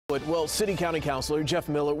Well, City County Councilor Jeff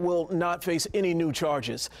Miller will not face any new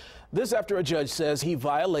charges. This after a judge says he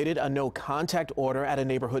violated a no-contact order at a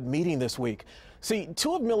neighborhood meeting this week. See,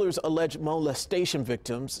 two of Miller's alleged molestation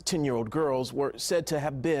victims, 10-year-old girls, were said to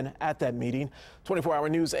have been at that meeting. 24-Hour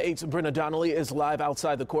News 8's Brenna Donnelly is live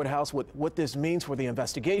outside the courthouse with what this means for the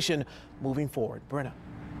investigation moving forward. Brenna.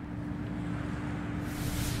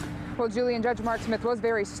 Well, Julian, Judge Mark Smith was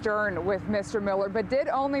very stern with Mr. Miller, but did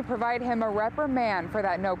only provide him a reprimand for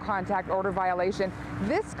that no-contact order violation.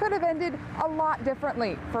 This could have ended a lot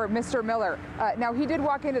differently for Mr. Miller. Now, he did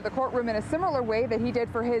walk into the courtroom in a similar way that he did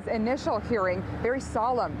for his initial hearing, very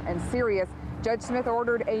solemn and serious. Judge Smith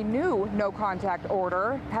ordered a new no-contact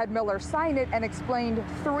order, had Miller sign it, and explained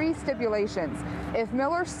 3 stipulations. If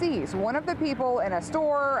Miller sees one of the people in a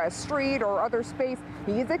store, a street, or other space,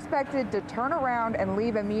 he is expected to turn around and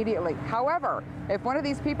leave immediately. However, if one of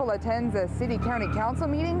these people attends a city-county council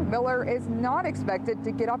meeting, Miller is not expected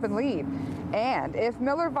to get up and leave. And if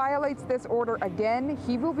Miller violates this order again,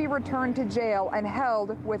 he will be returned to jail and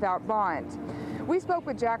held without bond. We spoke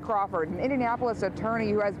with Jack Crawford, an Indianapolis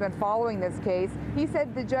attorney who has been following this case. He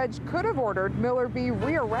said the judge could have ordered Miller be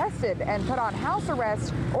rearrested and put on house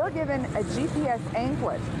arrest or given a GPS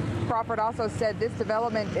anklet. Crawford also said this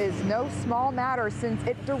development is no small matter since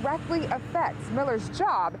it directly affects Miller's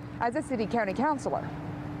job as a city-county councilor.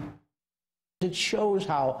 It shows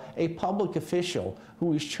how a public official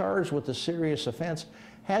who is charged with a serious offense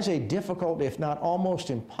has a difficult, if not almost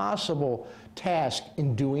impossible, task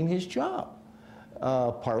in doing his job.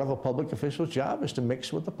 Part of a public official's job is to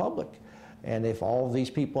mix with the public. And if all of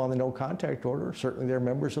these people on the no contact order, certainly they're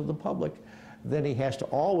members of the public, then he has to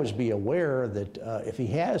always be aware that if he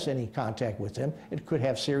has any contact with them, it could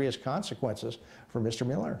have serious consequences for Mr.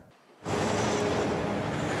 Miller.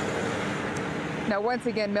 Now, once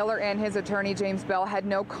again, Miller and his attorney, James Bell, had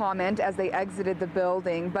no comment as they exited the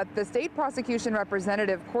building. But the state prosecution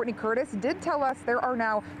representative, Courtney Curtis, did tell us there are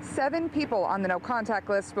now 7 people on the no contact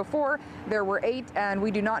list. Before, there were 8, and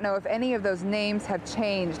we do not know if any of those names have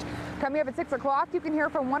changed. Coming up at 6 o'clock, you can hear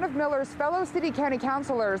from one of Miller's fellow city-county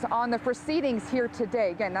councilors on the proceedings here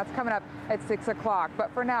today. Again, that's coming up at 6 o'clock.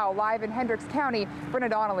 But for now, live in Hendricks County, Brenna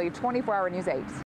Donnelly, 24-Hour News 8.